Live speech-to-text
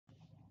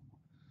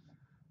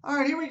All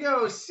right, here we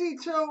go.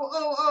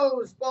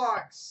 Ctow00's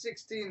box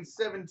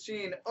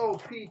 1617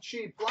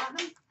 OPC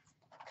Platinum.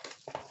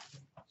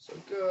 So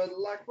good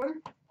luck with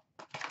it.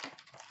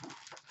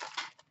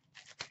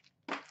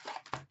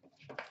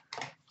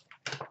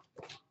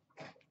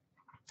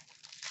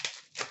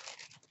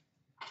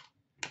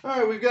 All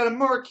right, we've got a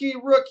marquee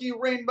rookie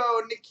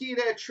rainbow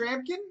Nikita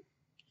Trampkin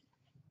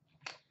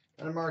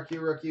and a marquee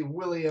rookie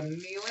William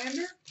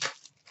Nylander.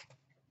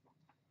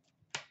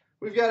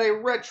 We've got a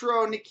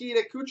retro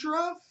Nikita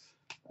Kucherov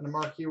and a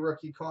marquee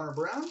rookie Connor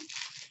Brown.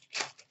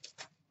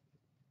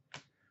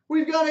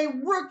 We've got a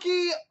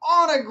rookie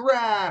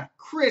autograph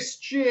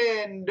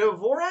Christian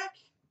Dvorak.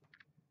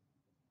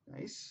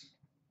 Nice.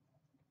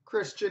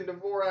 Christian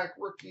Dvorak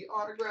rookie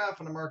autograph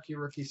and a marquee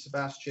rookie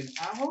Sebastian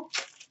Aho.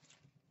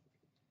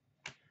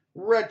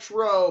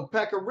 Retro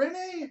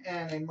Pecorine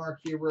and a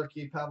marquee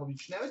rookie Pavel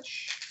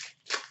Buchnevich.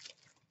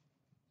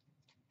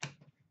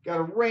 Got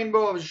a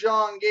rainbow of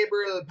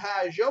Jean-Gabriel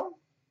Pageau.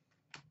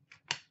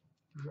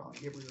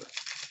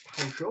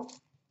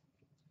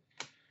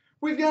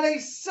 We've got a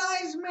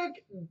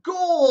seismic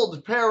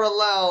gold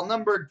parallel,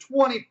 number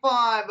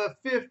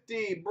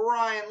 25/50,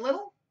 Brian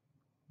Little.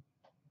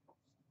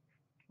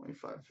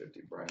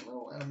 25/50, Brian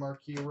Little, and a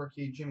marquee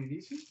rookie, Jimmy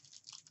Vesey.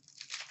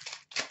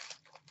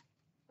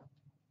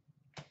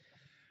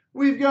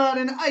 We've got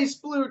an ice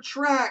blue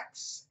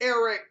tracks,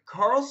 Erik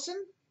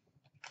Karlsson.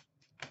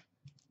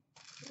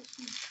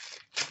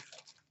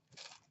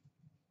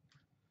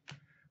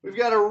 We've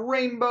got a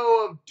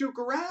rainbow of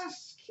Tuukka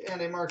Rask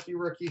and a marquee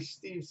rookie,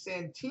 Steve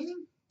Santini.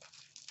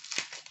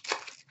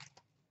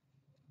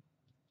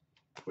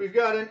 We've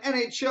got an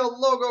NHL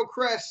logo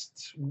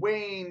crest,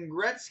 Wayne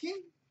Gretzky,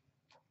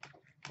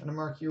 and a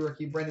marquee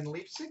rookie, Brendan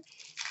Leipzig.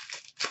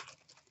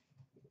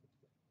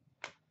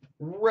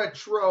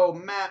 Retro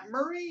Matt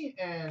Murray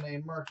and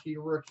a marquee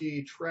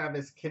rookie,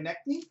 Travis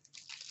Konecny.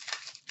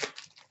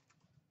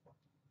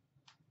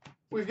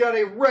 We've got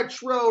a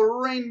retro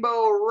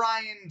rainbow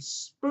Ryan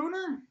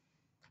Spooner.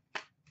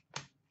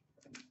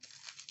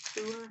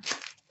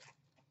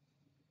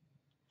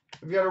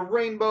 We've got a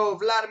rainbow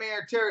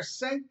Vladimir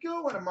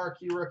Tarasenko and a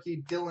marquee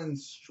rookie Dylan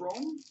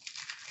Strome.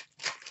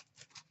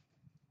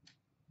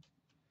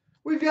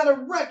 We've got a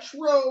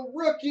retro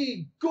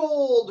rookie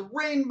gold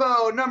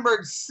rainbow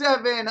numbered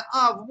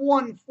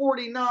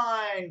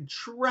 7/149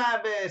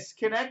 Travis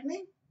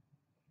Konecny.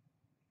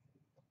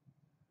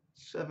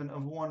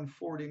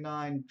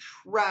 7/149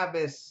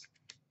 Travis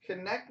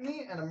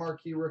Konecny and a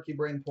marquee rookie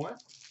Brain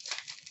Point.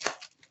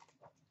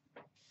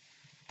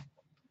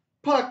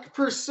 Puck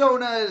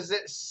Personas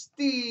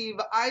Steve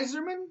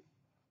Yzerman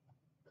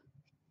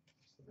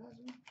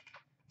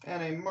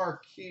and a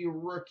marquee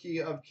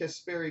rookie of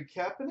Kasperi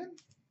Kapanen.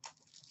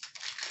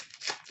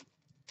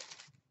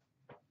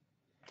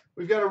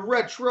 We've got a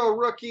retro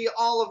rookie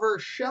Oliver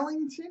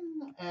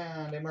Shellington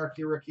and a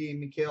marquee rookie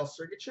Mikhail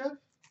Sergachev.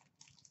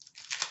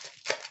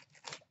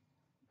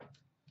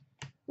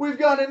 We've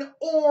got an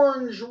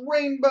orange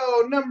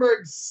rainbow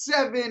numbered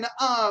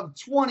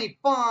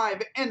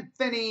 7/25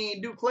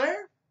 Anthony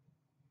Duclair.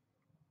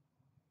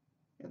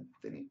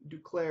 Anthony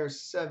Duclair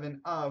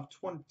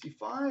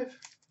 7/25.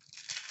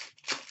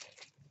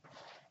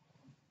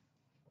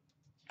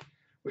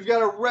 We've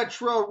got a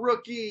retro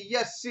rookie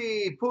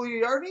Jesse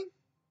Puljujarvi.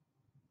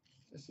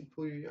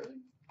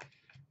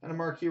 And a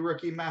marquee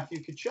rookie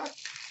Matthew Tkachuk.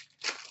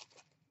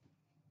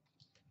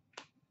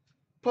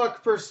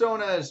 Puck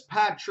Personas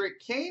Patrick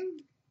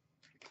Kane.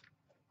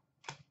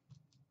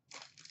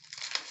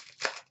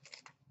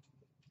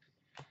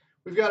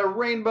 We've got a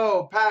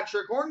rainbow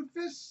Patrick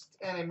Hornfist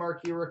and a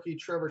marquee rookie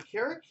Trevor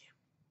Carrick.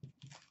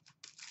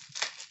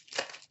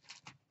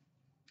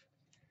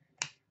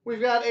 We've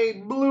got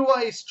a blue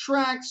ice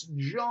tracks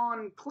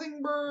John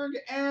Klingberg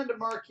and a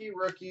marquee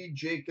rookie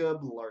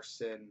Jacob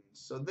Larson.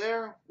 So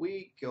there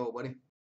we go, buddy.